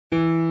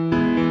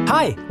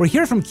Hi, we're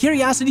here from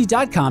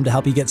Curiosity.com to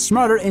help you get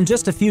smarter in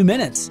just a few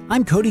minutes.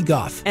 I'm Cody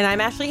Goff. And I'm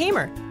Ashley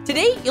Hamer.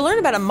 Today, you'll learn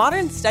about a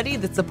modern study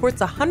that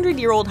supports a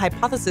 100-year-old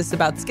hypothesis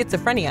about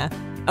schizophrenia,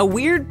 a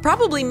weird,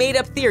 probably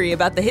made-up theory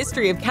about the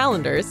history of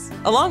calendars,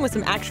 along with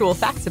some actual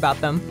facts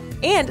about them,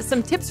 and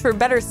some tips for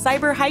better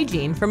cyber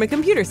hygiene from a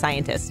computer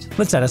scientist.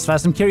 Let's satisfy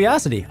some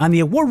curiosity on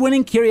the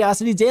award-winning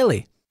Curiosity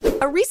Daily.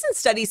 A recent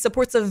study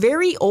supports a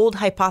very old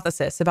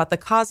hypothesis about the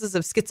causes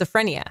of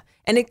schizophrenia,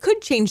 and it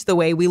could change the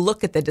way we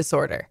look at the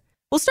disorder.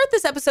 We'll start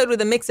this episode with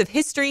a mix of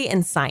history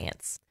and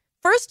science.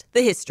 First,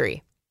 the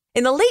history.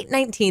 In the late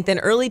 19th and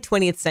early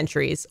 20th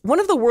centuries, one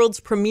of the world's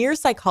premier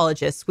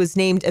psychologists was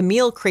named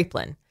Emil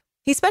Kraepelin.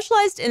 He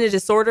specialized in a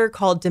disorder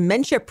called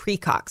dementia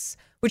praecox,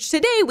 which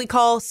today we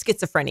call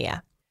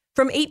schizophrenia.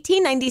 From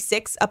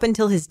 1896 up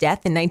until his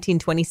death in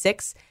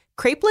 1926,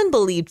 Kraepelin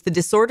believed the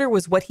disorder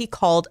was what he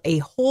called a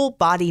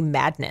whole-body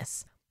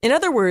madness. In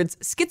other words,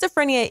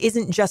 schizophrenia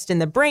isn't just in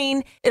the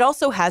brain, it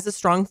also has a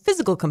strong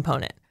physical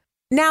component.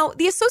 Now,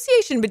 the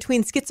association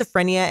between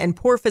schizophrenia and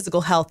poor physical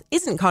health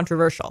isn't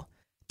controversial.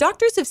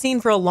 Doctors have seen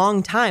for a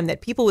long time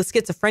that people with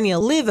schizophrenia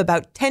live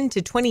about 10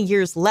 to 20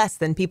 years less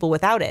than people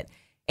without it,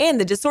 and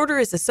the disorder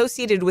is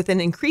associated with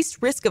an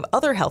increased risk of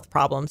other health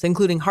problems,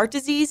 including heart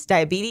disease,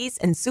 diabetes,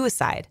 and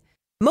suicide.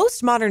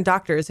 Most modern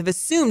doctors have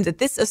assumed that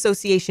this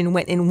association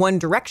went in one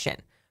direction.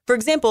 For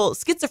example,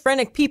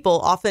 schizophrenic people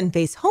often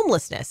face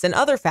homelessness and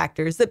other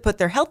factors that put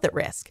their health at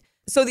risk.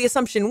 So the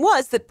assumption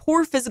was that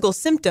poor physical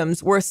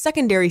symptoms were a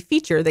secondary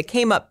feature that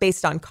came up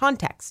based on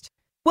context.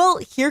 Well,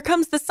 here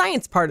comes the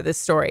science part of this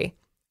story.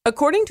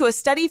 According to a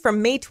study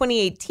from May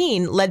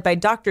 2018 led by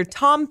Dr.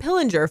 Tom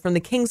Pillinger from the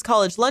King's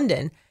College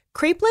London,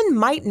 Kraepelin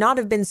might not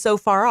have been so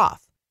far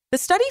off. The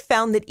study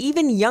found that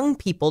even young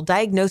people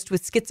diagnosed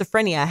with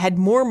schizophrenia had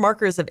more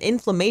markers of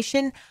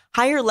inflammation,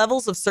 higher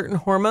levels of certain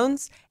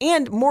hormones,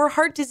 and more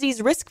heart disease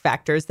risk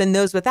factors than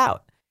those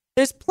without.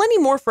 There's plenty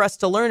more for us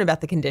to learn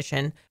about the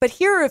condition, but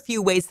here are a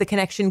few ways the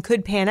connection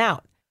could pan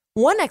out.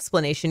 One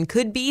explanation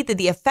could be that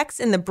the effects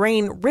in the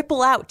brain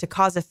ripple out to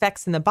cause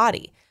effects in the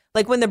body,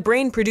 like when the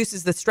brain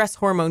produces the stress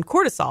hormone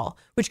cortisol,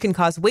 which can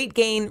cause weight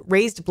gain,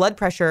 raised blood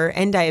pressure,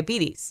 and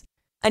diabetes.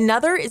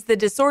 Another is the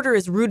disorder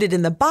is rooted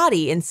in the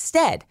body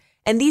instead,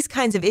 and these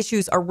kinds of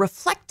issues are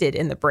reflected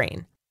in the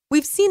brain.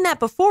 We've seen that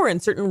before in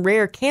certain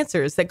rare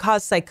cancers that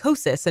cause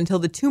psychosis until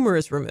the tumor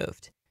is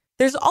removed.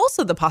 There's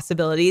also the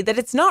possibility that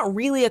it's not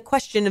really a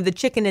question of the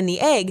chicken and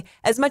the egg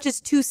as much as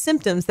two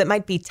symptoms that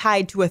might be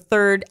tied to a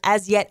third,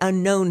 as yet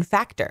unknown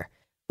factor.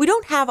 We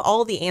don't have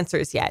all the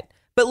answers yet,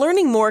 but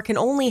learning more can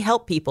only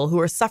help people who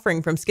are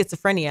suffering from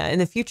schizophrenia in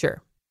the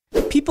future.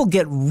 People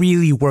get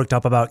really worked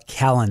up about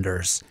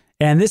calendars,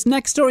 and this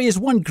next story is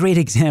one great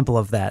example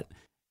of that.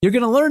 You're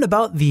going to learn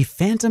about the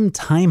phantom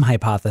time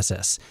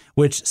hypothesis,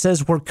 which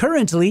says we're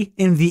currently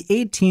in the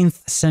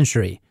 18th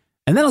century.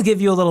 And then I'll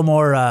give you a little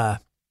more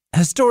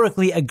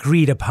historically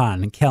agreed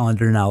upon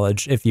calendar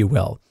knowledge, if you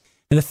will.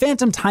 And the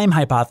phantom time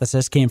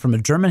hypothesis came from a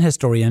German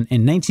historian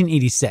in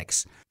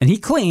 1986, and he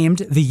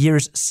claimed the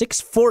years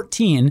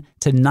 614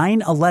 to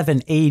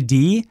 911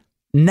 AD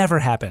never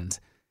happened.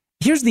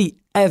 Here's the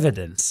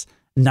evidence.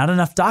 Not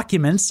enough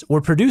documents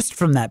were produced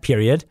from that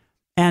period,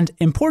 and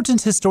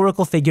important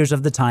historical figures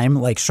of the time,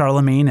 like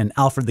Charlemagne and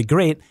Alfred the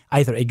Great,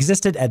 either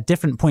existed at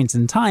different points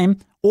in time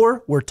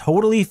or were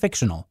totally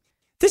fictional.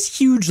 This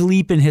huge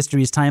leap in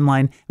history's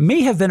timeline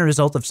may have been a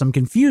result of some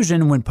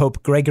confusion when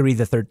Pope Gregory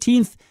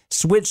XIII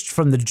switched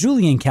from the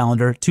Julian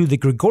calendar to the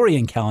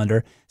Gregorian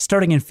calendar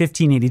starting in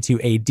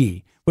 1582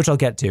 AD, which I'll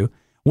get to,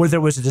 where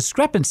there was a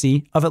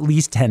discrepancy of at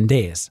least 10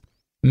 days.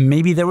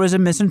 Maybe there was a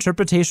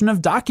misinterpretation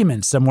of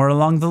documents somewhere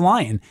along the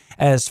line,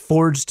 as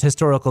forged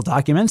historical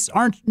documents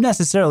aren't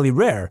necessarily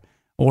rare.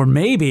 Or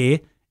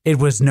maybe it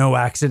was no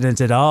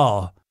accident at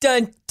all.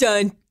 Dun,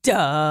 dun,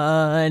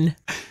 dun.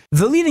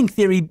 The leading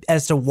theory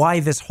as to why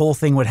this whole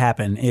thing would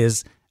happen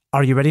is,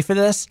 are you ready for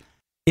this?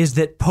 Is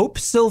that Pope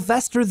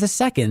Sylvester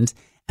II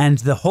and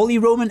the Holy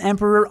Roman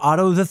Emperor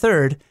Otto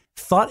III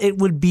thought it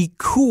would be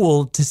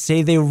cool to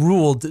say they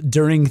ruled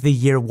during the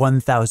year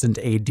 1000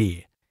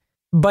 AD.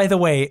 By the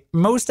way,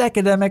 most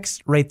academics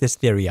write this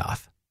theory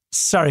off.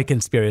 Sorry,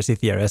 conspiracy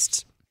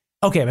theorists.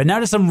 Okay, but now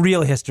to some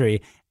real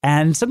history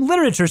and some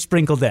literature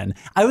sprinkled in.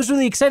 I was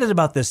really excited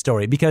about this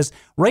story because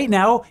right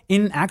now,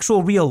 in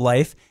actual real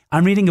life,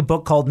 I'm reading a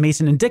book called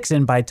Mason and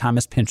Dixon by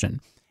Thomas Pynchon.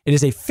 It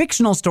is a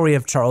fictional story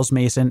of Charles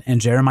Mason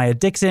and Jeremiah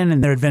Dixon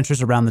and their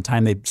adventures around the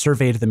time they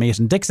surveyed the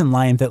Mason-Dixon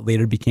line that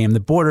later became the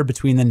border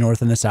between the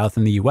North and the South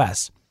in the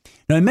U.S.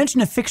 Now, I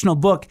mention a fictional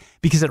book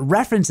because it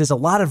references a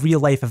lot of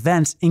real-life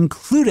events,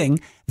 including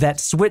that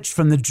switch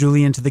from the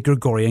Julian to the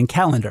Gregorian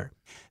calendar.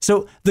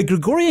 So the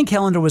Gregorian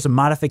calendar was a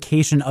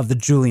modification of the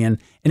Julian,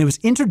 and it was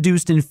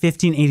introduced in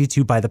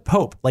 1582 by the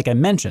Pope, like I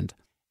mentioned.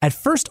 At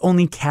first,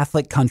 only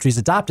Catholic countries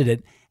adopted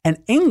it,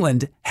 and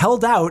England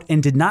held out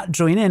and did not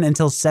join in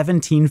until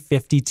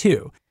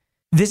 1752.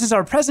 This is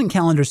our present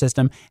calendar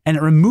system, and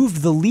it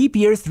removed the leap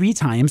year 3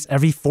 times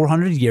every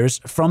 400 years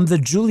from the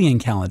Julian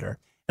calendar.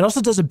 It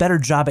also does a better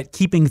job at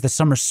keeping the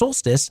summer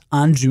solstice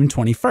on June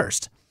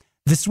 21st.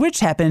 The switch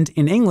happened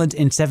in England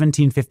in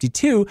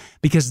 1752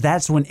 because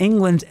that's when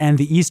England and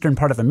the eastern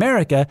part of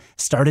America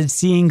started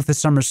seeing the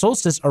summer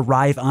solstice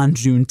arrive on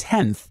June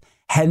 10th,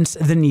 hence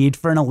the need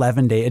for an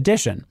 11-day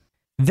edition.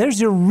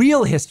 There's your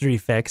real history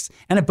fix,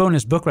 and a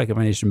bonus book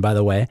recommendation, by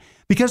the way,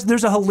 because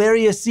there's a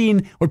hilarious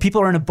scene where people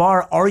are in a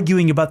bar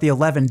arguing about the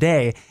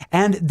 11-day,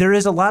 and there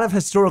is a lot of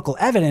historical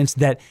evidence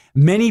that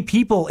many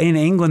people in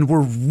England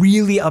were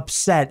really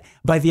upset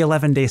by the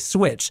 11-day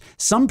switch.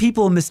 Some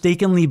people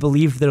mistakenly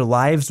believed their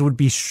lives would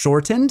be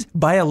shortened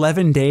by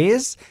 11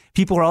 days.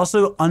 People were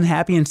also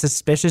unhappy and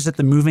suspicious at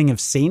the moving of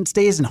saints'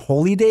 days and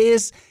holy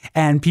days,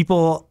 and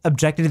people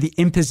objected to the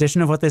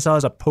imposition of what they saw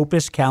as a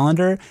popish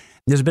calendar.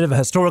 There's a bit of a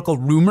historical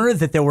rumor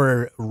that there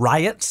were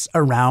riots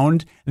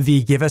around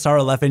the give us our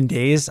 11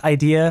 days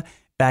idea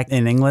back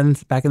in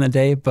England back in the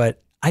day.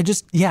 But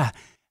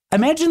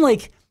imagine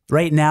like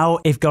right now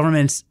if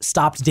governments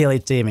stopped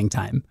daylight saving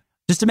time.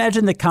 Just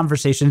imagine the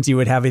conversations you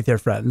would have with your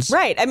friends.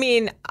 Right. I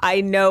mean,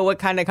 I know what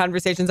kind of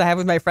conversations I have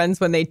with my friends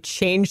when they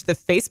change the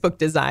Facebook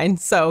design.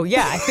 So,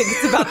 yeah, I think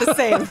it's about the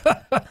same.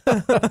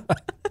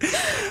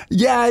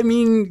 Yeah, I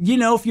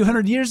mean, a few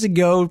hundred years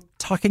ago,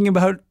 talking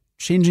about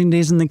changing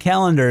days in the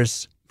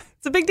calendars.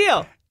 It's a big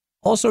deal.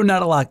 Also,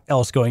 not a lot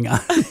else going on.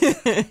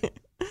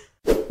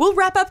 We'll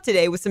wrap up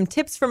today with some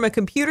tips from a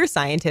computer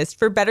scientist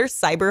for better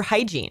cyber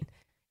hygiene.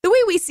 The way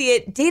we see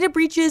it, data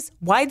breaches,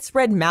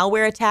 widespread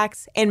malware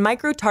attacks, and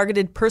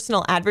micro-targeted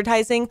personal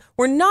advertising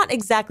were not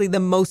exactly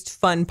the most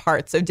fun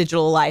parts of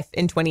digital life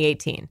in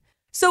 2018.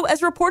 So,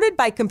 as reported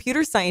by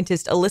computer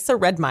scientist Alyssa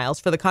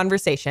Redmiles for The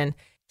Conversation,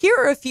 here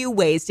are a few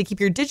ways to keep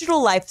your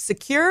digital life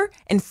secure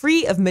and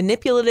free of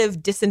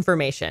manipulative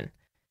disinformation.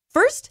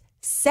 First,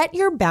 set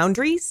your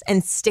boundaries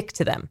and stick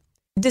to them.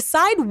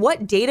 Decide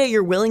what data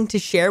you're willing to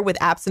share with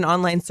apps and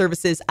online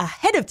services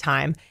ahead of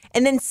time,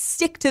 and then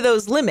stick to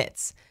those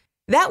limits.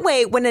 That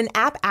way, when an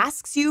app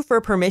asks you for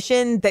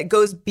permission that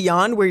goes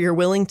beyond where you're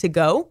willing to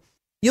go,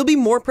 you'll be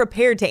more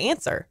prepared to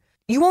answer.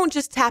 You won't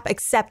just tap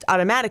accept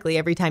automatically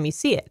every time you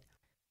see it.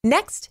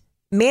 Next,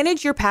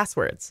 manage your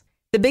passwords.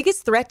 The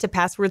biggest threat to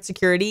password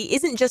security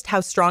isn't just how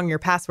strong your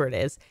password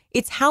is,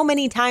 it's how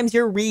many times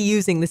you're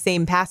reusing the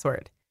same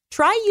password.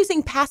 Try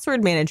using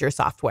password manager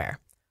software.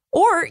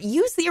 Or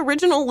use the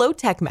original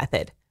low-tech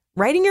method,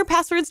 writing your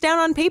passwords down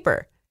on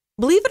paper.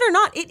 Believe it or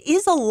not, it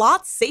is a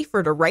lot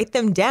safer to write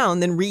them down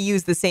than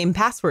reuse the same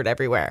password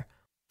everywhere.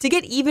 To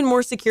get even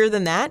more secure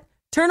than that,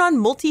 turn on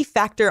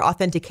multi-factor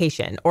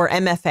authentication, or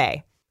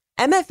MFA.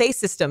 MFA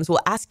systems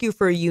will ask you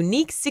for a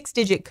unique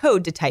 6-digit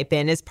code to type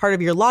in as part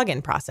of your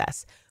login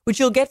process, which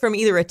you'll get from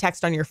either a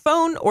text on your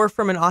phone or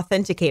from an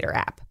authenticator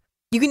app.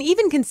 You can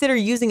even consider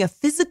using a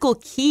physical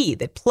key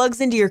that plugs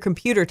into your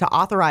computer to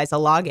authorize a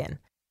login.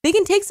 They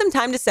can take some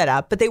time to set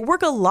up, but they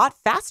work a lot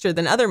faster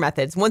than other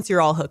methods once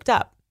you're all hooked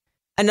up.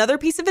 Another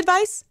piece of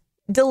advice?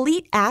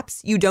 Delete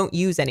apps you don't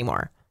use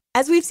anymore.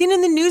 As we've seen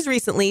in the news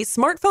recently,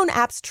 smartphone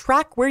apps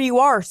track where you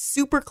are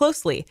super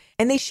closely,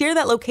 and they share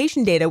that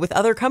location data with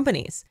other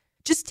companies.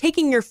 Just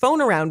taking your phone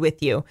around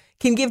with you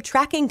can give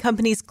tracking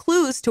companies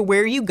clues to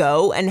where you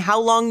go and how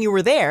long you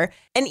were there,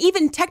 and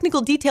even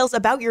technical details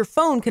about your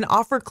phone can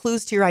offer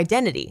clues to your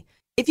identity.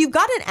 If you've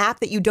got an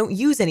app that you don't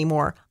use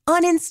anymore,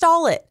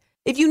 uninstall it.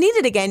 If you need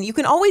it again, you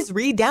can always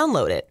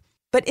re-download it.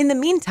 But in the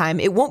meantime,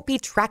 it won't be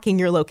tracking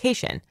your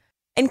location.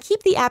 And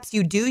keep the apps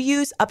you do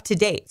use up to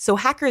date so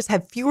hackers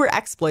have fewer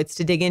exploits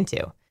to dig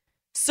into.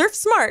 Surf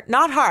smart,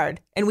 not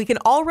hard, and we can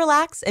all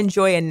relax and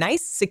enjoy a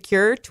nice,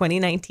 secure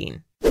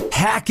 2019.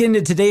 Hack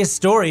into today's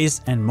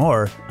stories and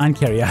more on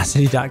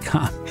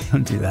Curiosity.com.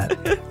 Don't do that.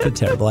 It's a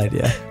terrible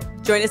idea.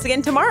 Join us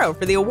again tomorrow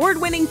for the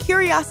award-winning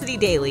Curiosity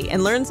Daily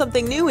and learn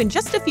something new in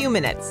just a few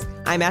minutes.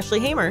 I'm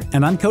Ashley Hamer.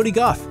 And I'm Cody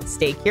Goff.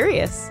 Stay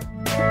curious.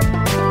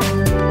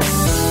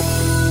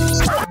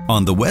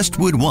 On the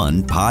Westwood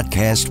One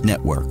Podcast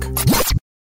Network.